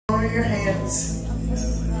one of your hands.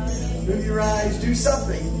 Move your eyes. Do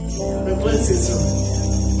something that blesses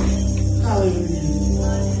Him. Hallelujah.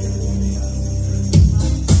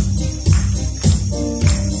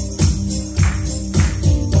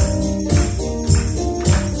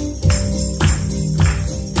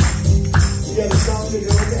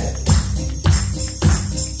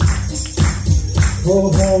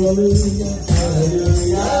 Oh, hallelujah,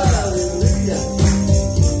 hallelujah, hallelujah.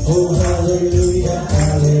 Oh, hallelujah,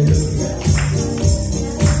 hallelujah.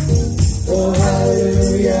 Oh,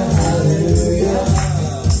 hallelujah, hallelujah.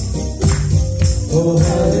 Oh,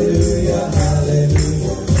 hallelujah,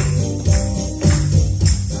 hallelujah.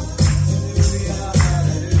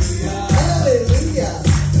 Hallelujah.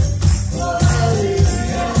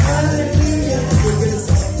 Hallelujah, hallelujah.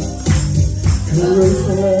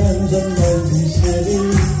 Jerusalem's a mighty city.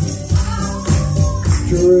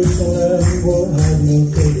 Jerusalem will have no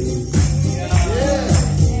pity.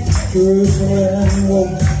 Jerusalem will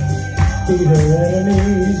beat her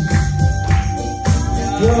enemies,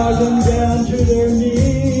 drag them down to their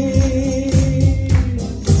knees.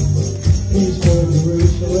 Peace for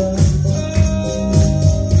Jerusalem.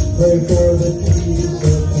 Pray for the peace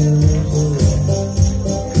of Jerusalem.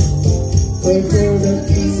 Pray for the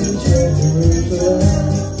peace of Jerusalem.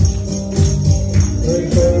 Pray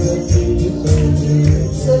for the peace of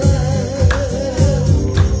Jerusalem.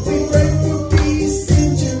 We pray for peace in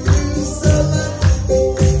Jerusalem.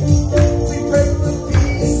 We pray for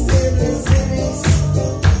peace in the cities.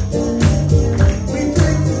 We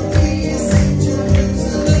pray for peace in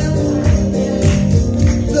Jerusalem.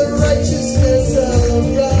 The righteousness of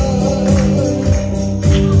God.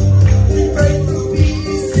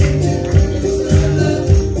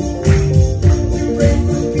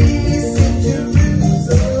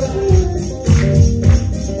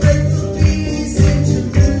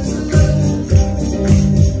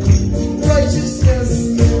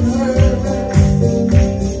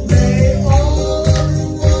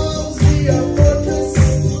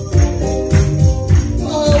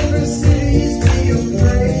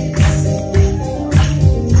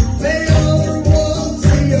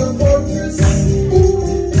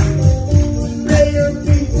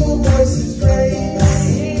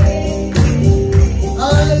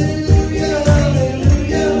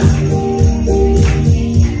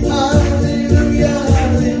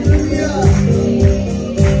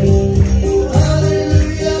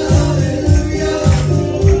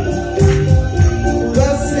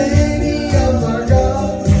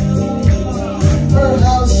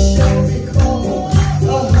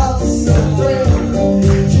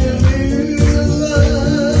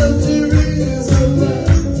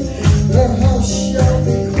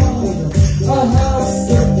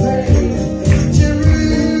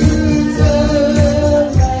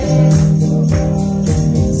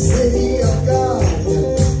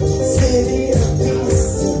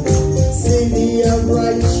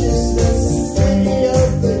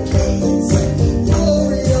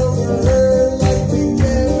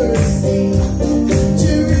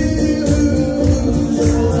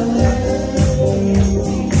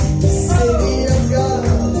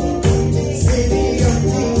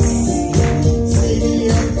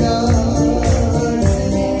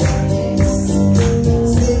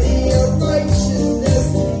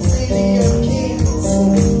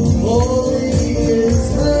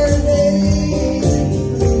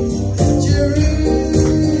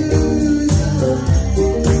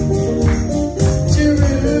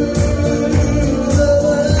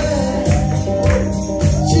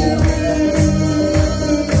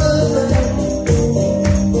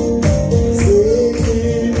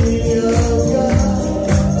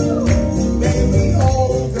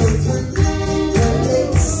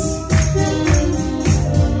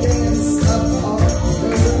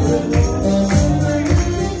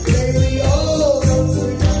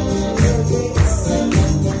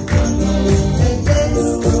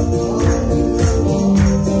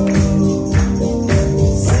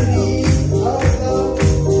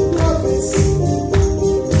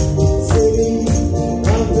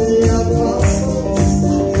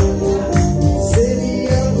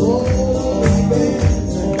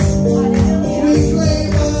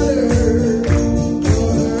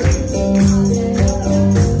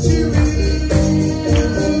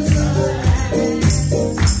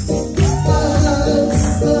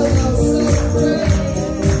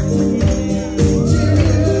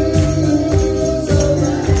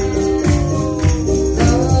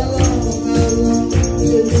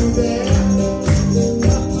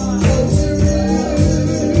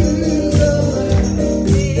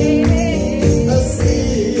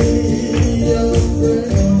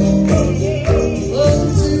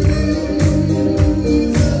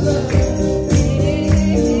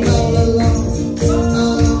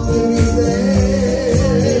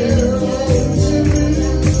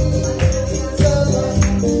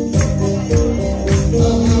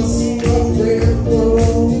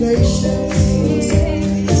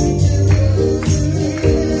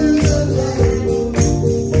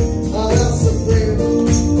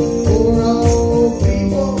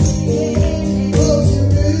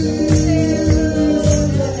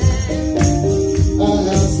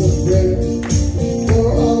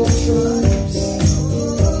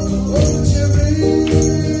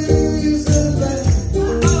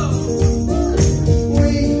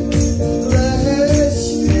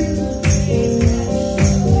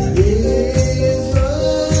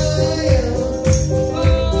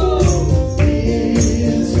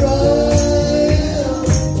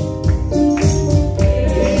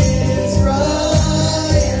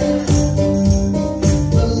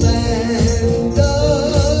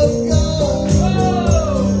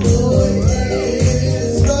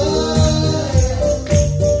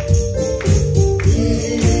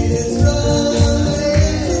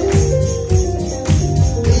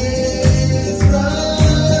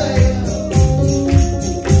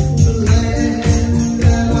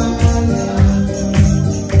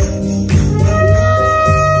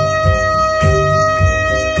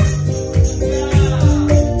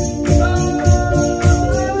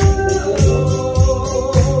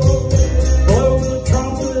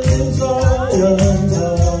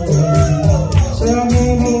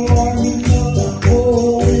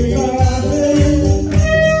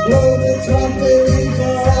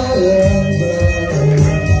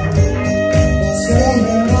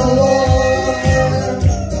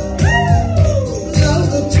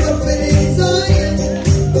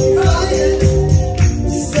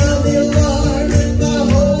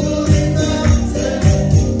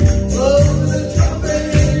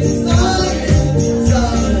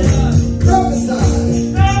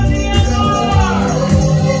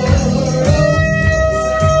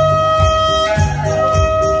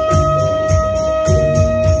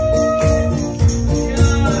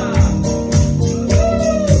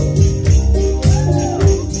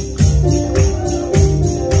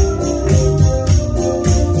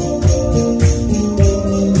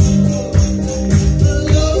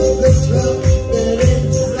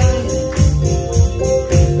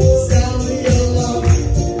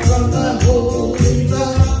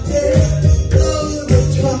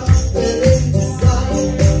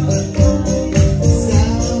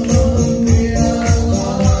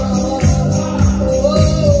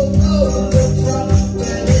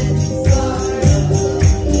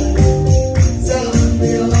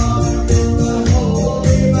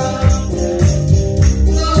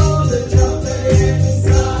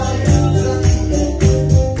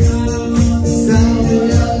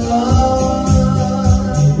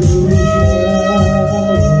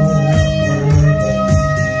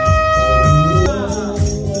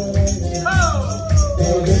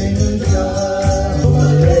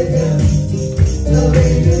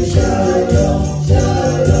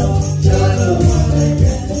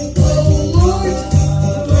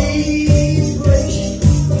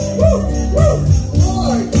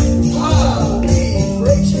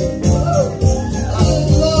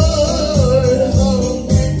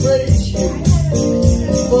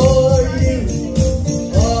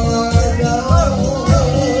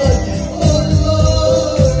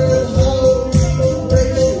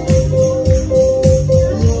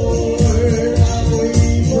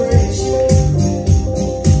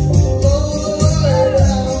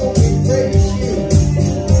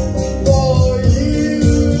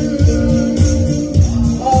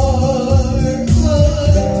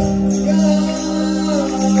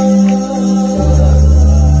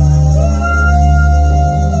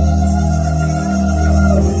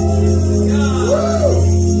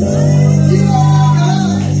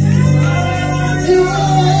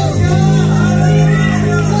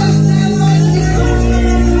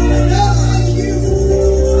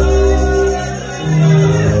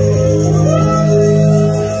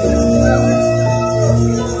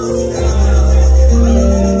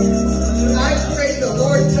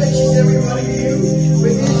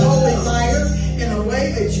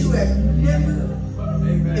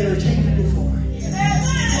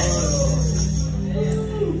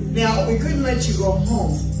 let you go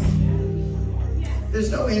home.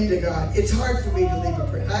 There's no end to God. It's hard for me to leave a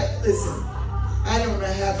prayer. Listen, I don't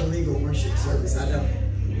have a legal worship service. I don't.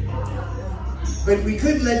 But we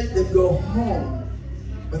couldn't let them go home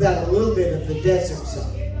without a little bit of the desert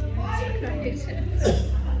song.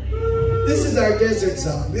 This is our desert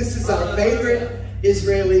song. This is our favorite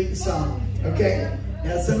Israeli song. Okay?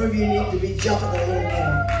 Now some of you need to be jumping a little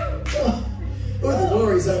more. Oh, the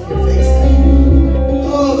glory's on your face.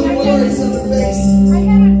 Oh, the glory's on the face.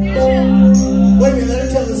 Wait a minute, let her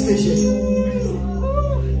tell this vision.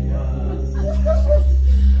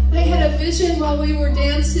 I had a vision while we were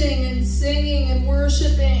dancing and singing and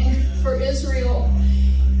worshiping for Israel.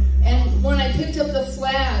 And when I picked up the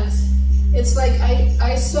flags, it's like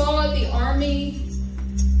I saw the army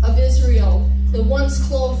of Israel, the ones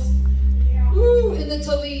clothed in the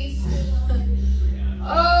talith.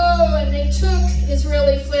 Oh, and they took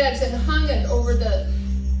Israeli flags and hung it over the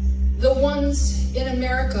ones in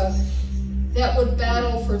America that would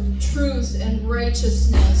battle for truth and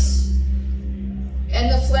righteousness. And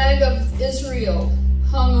the flag of Israel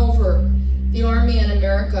hung over the army in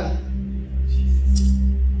America.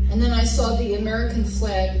 And then I saw the American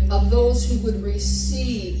flag of those who would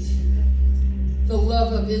receive the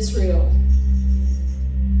love of Israel.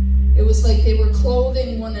 It was like they were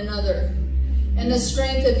clothing one another. And the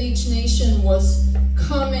strength of each nation was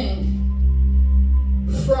coming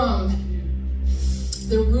from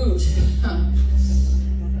the root.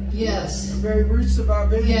 Yes. The very roots of our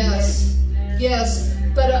being. Yes. Yes.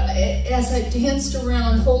 But as I danced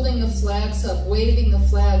around holding the flags up, waving the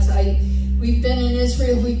flags, we've been in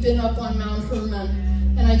Israel, we've been up on Mount Hermon,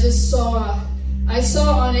 and I saw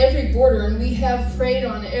on every border, and we have prayed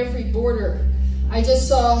on every border, I just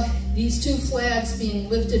saw these two flags being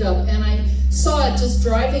lifted up, and I saw it just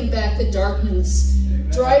driving back the darkness,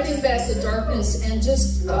 and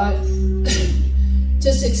just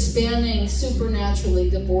expanding supernaturally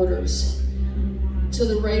the borders to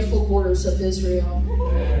the rightful borders of Israel.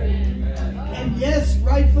 And yes,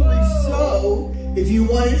 rightfully so. If you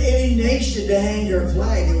wanted any nation to hang their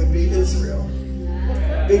flag, it would be Israel.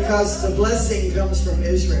 Because the blessing comes from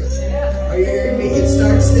Israel. Are you hearing me? It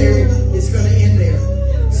starts there, it's going to end there.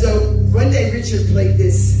 So one day Richard played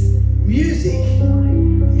this music,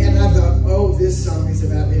 and I thought, oh, this song is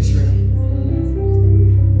about Israel.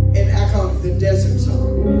 And I called it the desert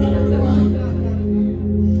song. I don't know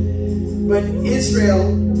why. But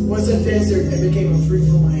Israel was a desert and became a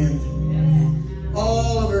fruitful land.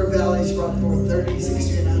 All of her valleys brought forth 30,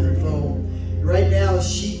 60, and 100-fold. Right now,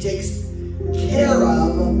 she takes care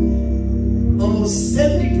of almost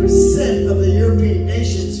 70% of the European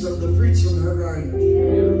nations from the fruits from her garden.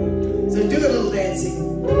 So do a little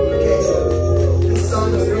dancing, okay? This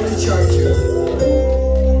song will really charge you.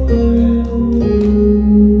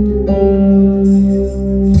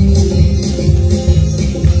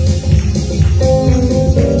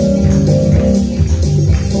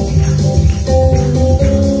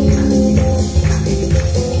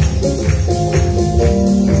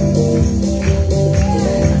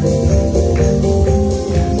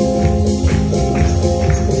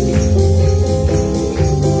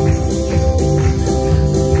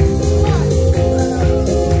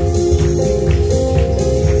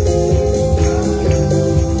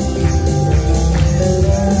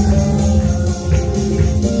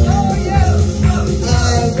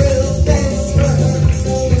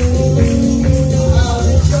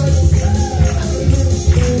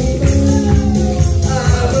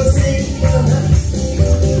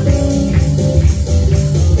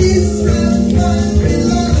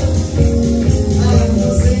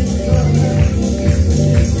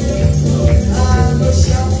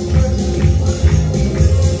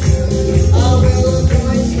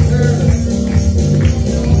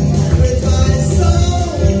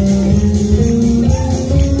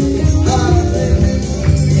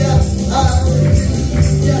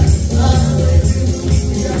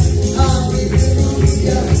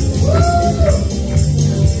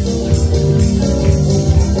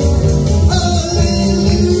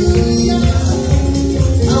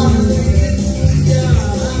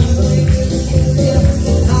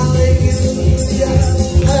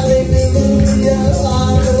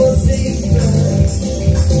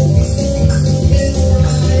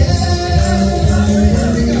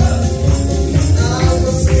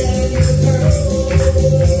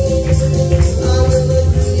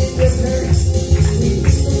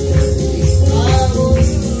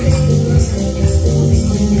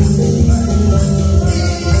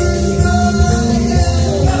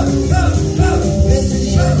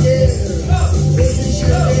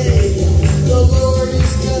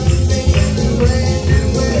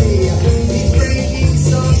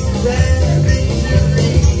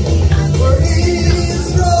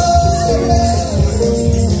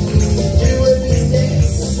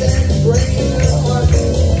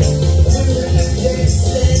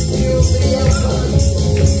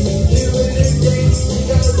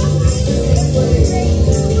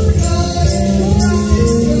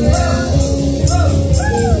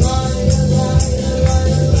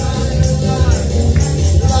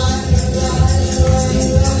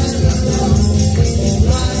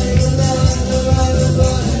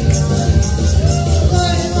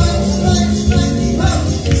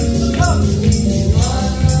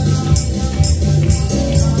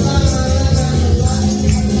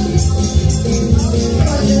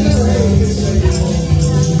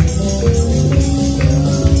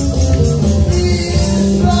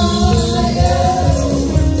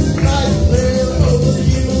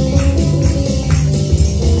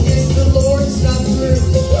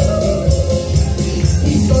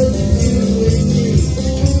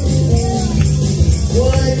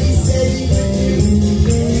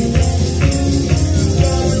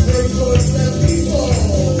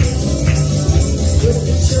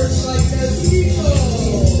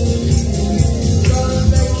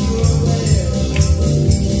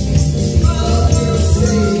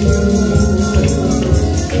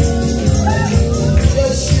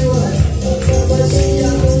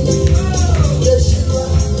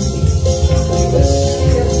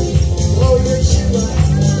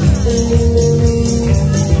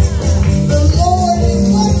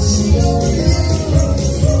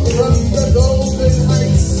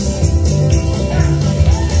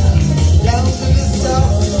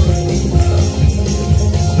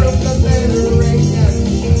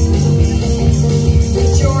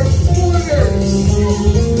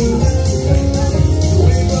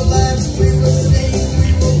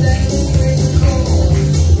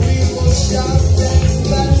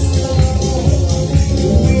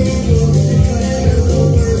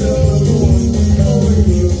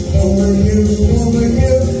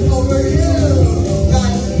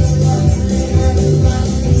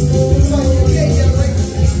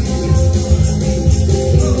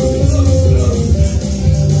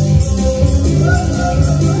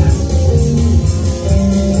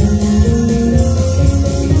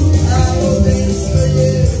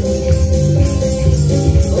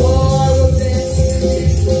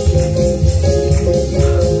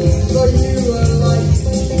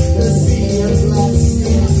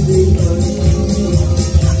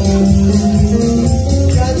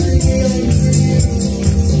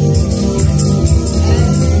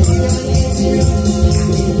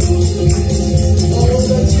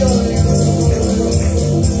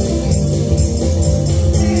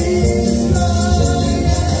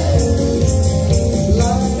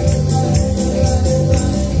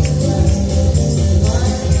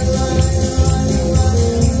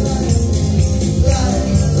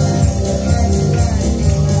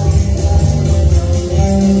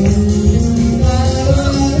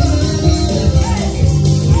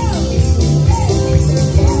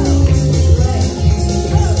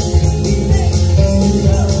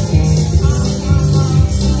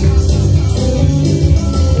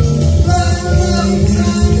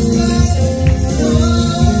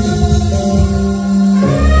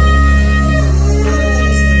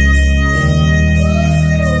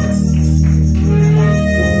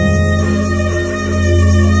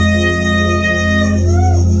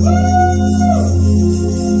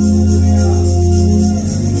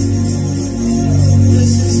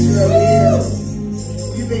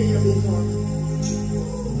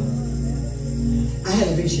 I had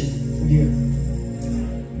a vision for you.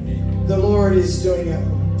 The Lord is doing a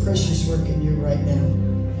precious work in you right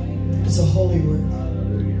now. It's a holy work.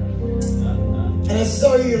 And I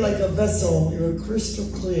saw you like a vessel. You were crystal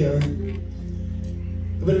clear.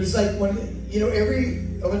 But it was like when, you know,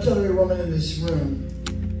 I'm going to tell every woman in this room,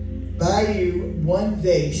 buy you one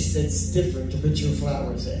vase that's different to put your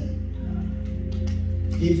flowers in.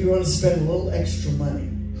 If you want to spend a little extra money,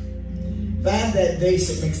 find that vase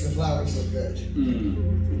that makes the flowers look good.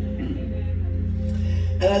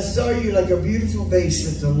 And I saw you like a beautiful vase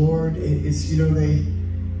that the Lord is, you know,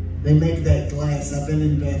 they make that glass. I've been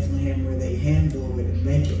in Bethlehem where they hand blow it and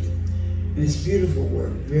make it. And it's beautiful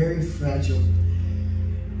work, very fragile.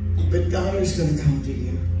 But God is going to come to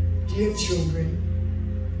you. Do you have children?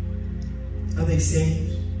 Are they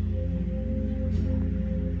saved?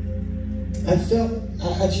 I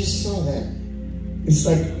just saw that. It's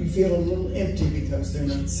like you feel a little empty because they're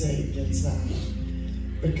not saved inside.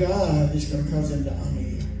 But God is going to cause them to honor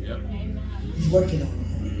you. Yep. He's working on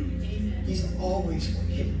it. He's always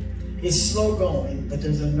working. It's slow going, but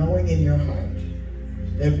there's a knowing in your heart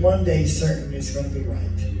that one day certain it's going to be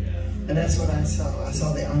right. And that's what I saw. I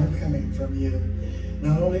saw the honor coming from you.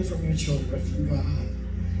 Not only from your children, but from God.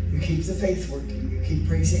 You keep the faith working. You keep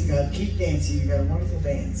praising God. Keep dancing. You got a wonderful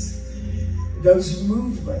dance. Those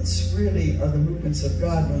movements really are the movements of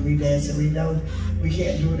God when we dance, and we know we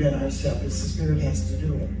can't do it in ourselves. It's the Spirit has to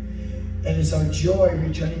do it. And it's our joy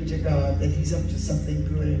returning to God that He's up to something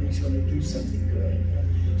good and He's going to do something good.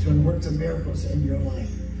 He's going to work the miracles in your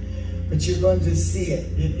life. But you're going to see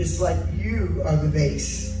it. It's like you are the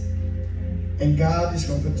vase. And God is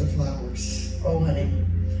going to put the flowers. Oh, honey,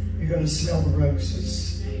 you're going to smell the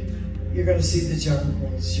roses. You're going to see the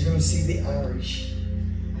jonquils. You're going to see the Irish.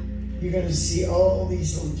 You're going to see all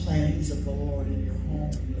these little plantings of the Lord in your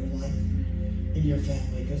home, in your life, in your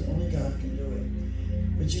family, because only God can do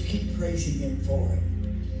it. But you keep praising Him for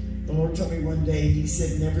it. The Lord told me one day, He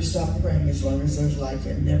said, never stop praying as long as there's life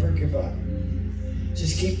and never give up.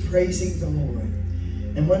 Just keep praising the Lord.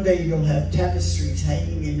 And one day you'll have tapestries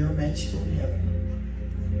hanging in your mansion in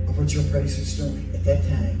heaven of what your praise was doing at that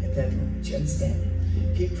time, at that moment. You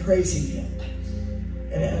understand? Keep praising Him.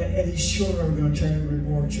 And His children are going to turn and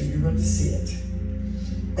reward you. You're going to see it.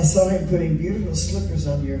 I saw Him putting beautiful slippers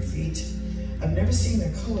on your feet. I've never seen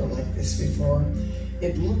a color like this before.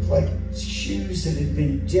 It looked like shoes that had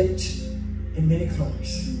been dipped in many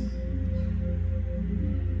colors.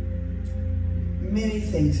 Many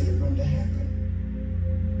things that are going to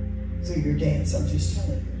happen through your dance. I'm just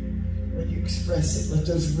telling you. When you express it, let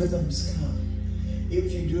those rhythms come.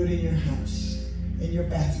 If you do it in your house, in your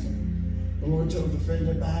bathroom. The Lord told a friend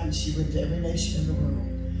of mine, she went to every nation in the world.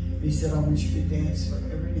 And He said, I want you to dance for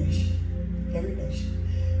every nation. Every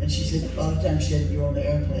nation. And she said, a lot of times she had to go on the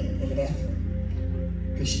airplane in the bathroom.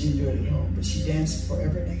 Because she didn't do it at home. But she danced for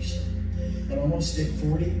every nation. And almost did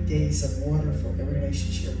 40 days of water for every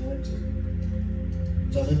nation she ever went to.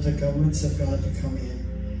 To let the governments of God to come in.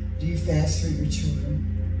 Do you fast for your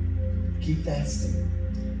children? Keep fasting.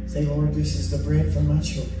 Say, Lord, this is the bread for my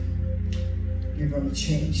children. You're going to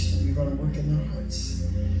change them. You're going to work in their hearts.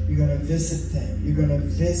 You're going to visit them. You're going to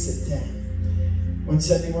visit them. One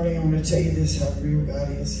Sunday morning, I want to tell you this, how real God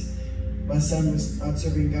is. My son was out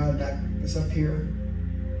serving God, and I was up here,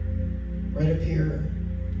 right up here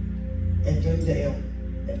at Glendale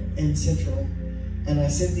in Central. And I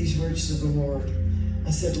said these words to the Lord. I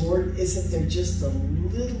said, Lord, isn't there just a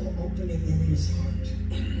little opening in His heart?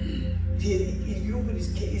 If you open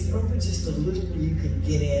His case, open just a little where you can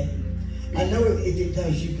get in. I know if it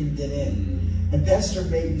does, you can get in. And Pastor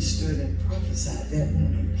Baby stood and prophesied that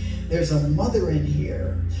morning. There's a mother in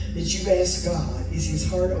here that you've asked God, is his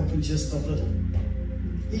heart open just a little?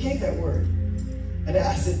 He gave that word. And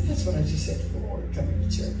I said, that's what I just said to the Lord coming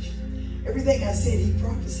to church. Everything I said, He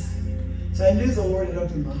prophesied. So I knew the Lord had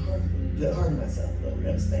opened my heart, the heart of myself, you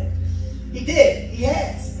understand? He did. He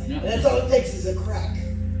has. And that's all it takes is a crack.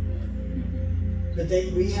 But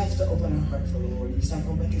we have to open our heart for the Lord. He's not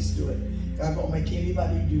going to make us do it. God won't make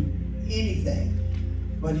anybody do anything.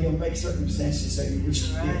 But He'll make circumstances so you wish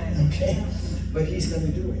you did. Okay? But He's going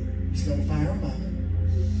to do it. He's going to fire them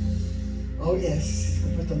up. Oh yes. He's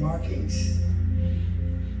going to put the markings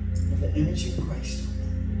of the image of Christ on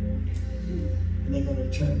them. And they're going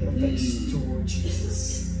to turn their face toward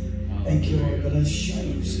Jesus. Thank you, Lord. But those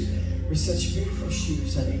shoes were such beautiful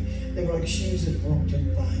shoes, honey. They were like shoes that walked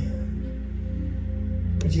in fire.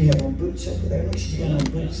 But you have on boots over there. Look, you got on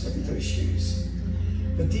boots. Look at those shoes.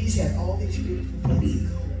 But these had all these beautiful fancy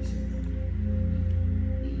colors in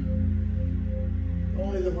them.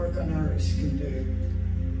 Only the work on artists can do.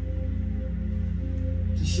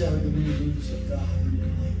 To show the many moves of God in your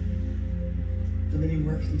life, the many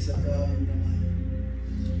workings of God in your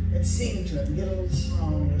life. And sing to Him. Get a little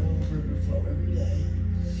song, get a little river flow every day.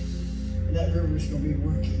 And that river is going to be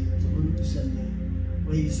working the moves and the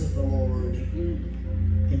ways of the Lord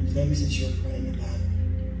in things that you're praying about.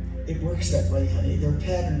 It works that way, honey. There are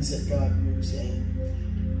patterns that God moves in.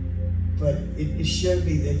 But it showed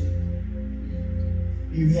me that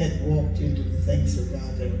you had walked into the things of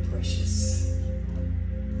God that are precious.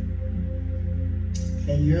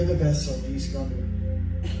 And you're the vessel He's going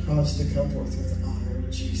to cause to come forth with honor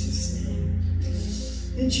in Jesus' name.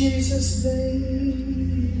 In Jesus' name.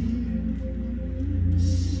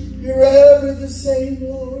 You're ever the same,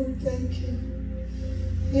 Lord. Thank you.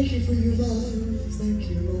 Thank you for your love. Thank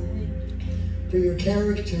you, Lord, for your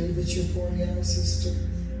character that you're pouring in our sister.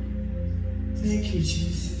 Thank you,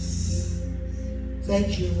 Jesus.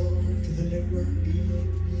 Thank you, Lord, for the new work,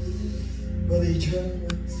 for the eternal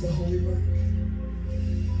work, the holy work.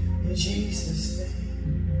 In Jesus' name,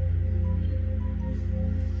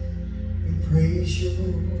 we praise you,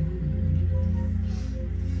 Lord.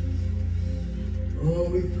 Oh,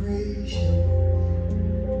 we praise you, Lord.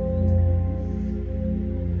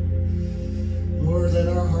 Lord, let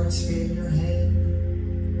our hearts be in your hand.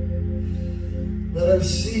 Let our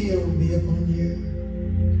seal be upon you.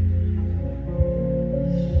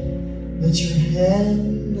 Let your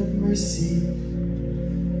hand of mercy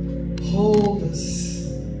hold us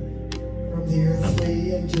from the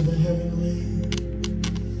earthly into the heavenly.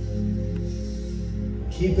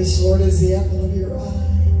 Keep us, Lord, as the apple of your eye.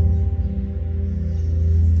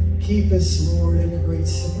 Keep us, Lord, in a great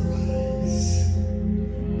surprise.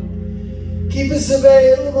 Keep us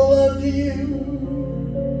available unto you.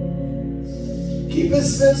 Keep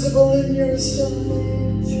us visible in your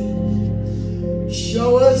sight.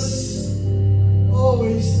 Show us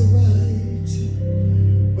always the right,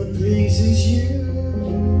 what pleases you.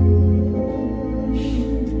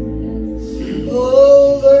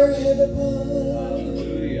 Hold our head above.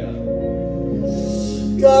 Hallelujah.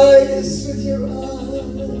 Guide us with your eye.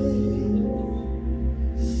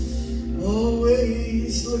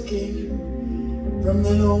 Always looking from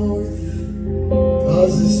the north,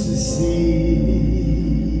 cause us to see.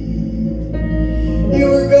 You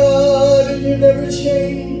are God and you never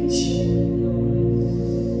change.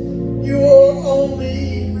 You are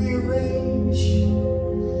only rearrange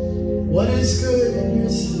what is good in your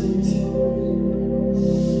sight,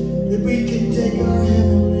 that we can take our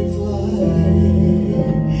heavenly flight.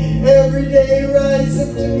 Every day rise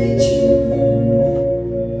up to meet you.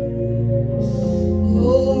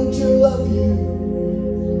 Oh, to love you.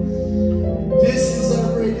 This is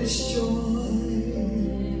our greatest joy.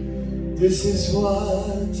 This is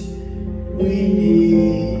what we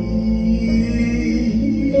need.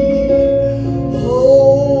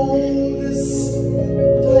 Hold us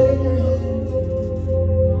tight in your hand.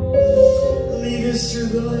 Lead us through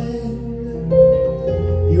the land.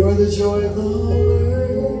 You are the joy of the whole earth.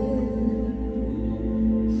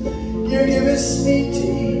 You give us meat to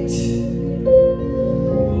eat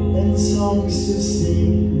and songs to sing.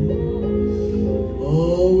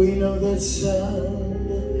 Oh, we know that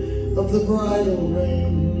sound of the bridal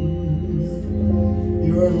ring.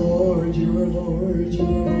 You are Lord, you are Lord, you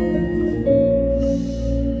are Lord.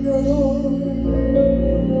 You are Lord,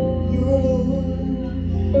 you are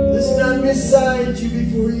Lord. There's none beside you,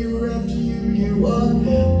 before you or after you. You are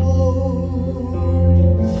Lord.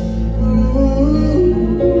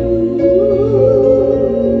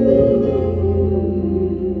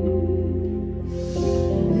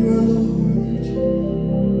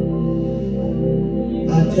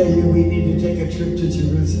 We need to take a trip to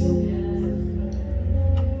Jerusalem.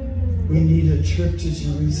 We need a trip to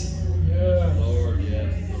Jerusalem. Yeah, Lord,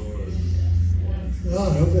 yes, Lord.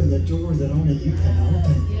 God, open the door that only you can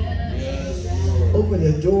open. Yes, Lord. Open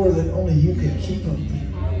the door that only you can keep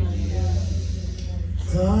open.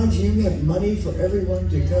 God, you have money for everyone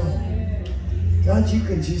to go. God, you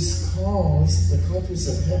can just cause the coffers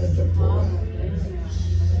of heaven to pour out.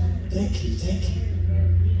 Thank you, thank you,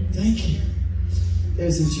 thank you.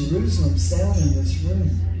 There's a Jerusalem sound in this room.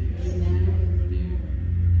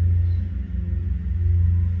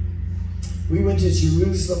 We went to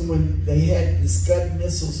Jerusalem when they had the Scud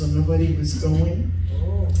missiles and nobody was going.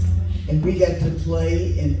 And we got to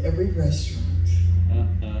play in every restaurant.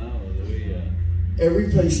 Hallelujah. Every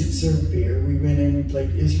place that served beer, we went in and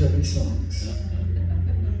played Israeli songs.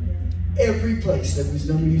 Every place there was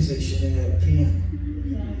no musician and had a piano.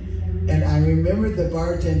 And I remember the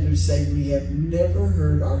bartender saying, we have never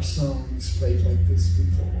heard our songs played like this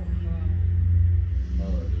before.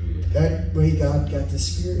 That way God got the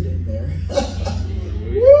Spirit in there.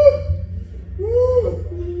 Woo!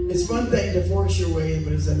 Woo! It's one thing to force your way in,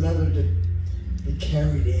 but it's another to be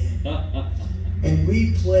carried in. And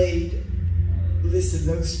we played. Listen,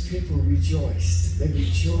 those people rejoiced. They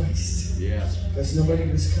rejoiced. Yeah. Because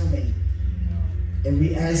nobody was coming. And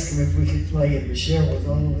we asked them if we could play, and Michelle was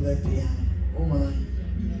all over that piano. Oh my.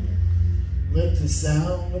 Let the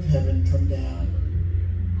sound of heaven come down.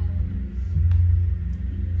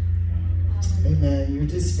 Amen. You're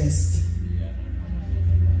dismissed.